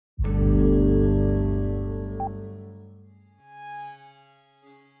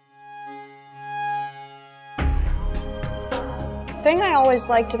thing I always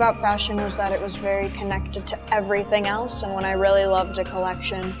liked about fashion was that it was very connected to everything else, and when I really loved a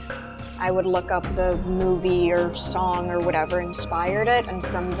collection, I would look up the movie or song or whatever inspired it, and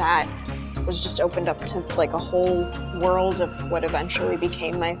from that was just opened up to like a whole world of what eventually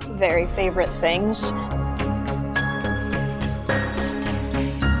became my very favorite things.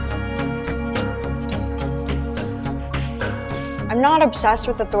 I'm not obsessed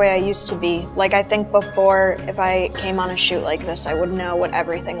with it the way I used to be. Like, I think before, if I came on a shoot like this, I would know what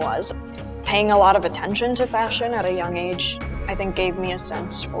everything was. Paying a lot of attention to fashion at a young age, I think gave me a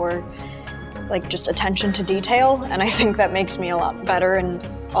sense for, like, just attention to detail, and I think that makes me a lot better in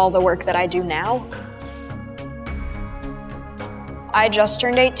all the work that I do now. I just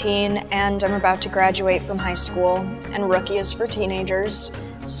turned 18, and I'm about to graduate from high school, and Rookie is for teenagers,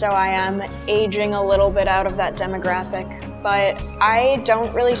 so I am aging a little bit out of that demographic. But I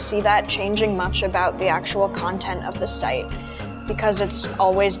don't really see that changing much about the actual content of the site, because it's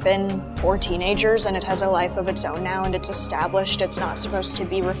always been for teenagers and it has a life of its own now and it's established. It's not supposed to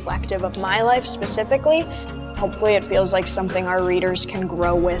be reflective of my life specifically. Hopefully it feels like something our readers can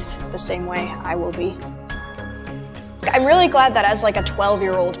grow with the same way I will be. I'm really glad that as like a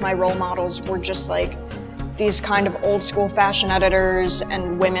 12-year-old, my role models were just like these kind of old school fashion editors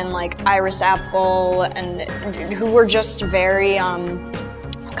and women like Iris Apfel, and who were just very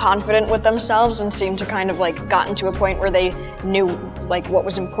confident with themselves and seemed to kind of like gotten to a point where they knew like what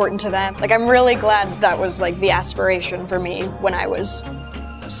was important to them. Like, I'm really glad that was like the aspiration for me when I was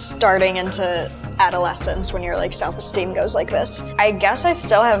starting into adolescence, when your like self-esteem goes like this. I guess I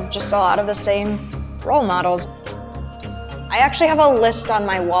still have just a lot of the same role models. I actually have a list on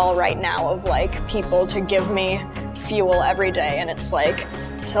my wall right now of like people to give me fuel every day, and it's like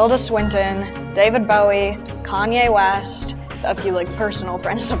Tilda Swinton, David Bowie, Kanye West, a few like personal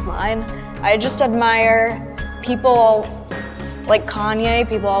friends of mine. I just admire people like Kanye.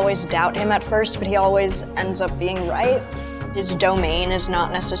 People always doubt him at first, but he always ends up being right. His domain is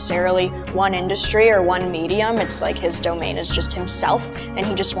not necessarily one industry or one medium. It's like his domain is just himself, and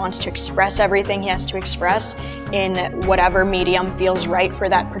he just wants to express everything he has to express in whatever medium feels right for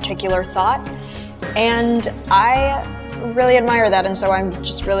that particular thought. And I really admire that, and so I'm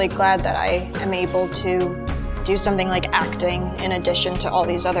just really glad that I am able to do something like acting in addition to all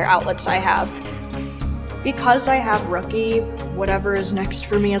these other outlets I have. Because I have Rookie, whatever is next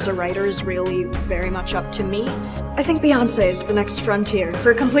for me as a writer is really very much up to me. I think Beyonce is the next frontier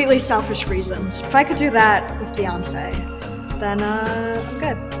for completely selfish reasons. If I could do that with Beyonce, then I'm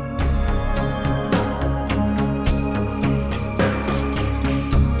good.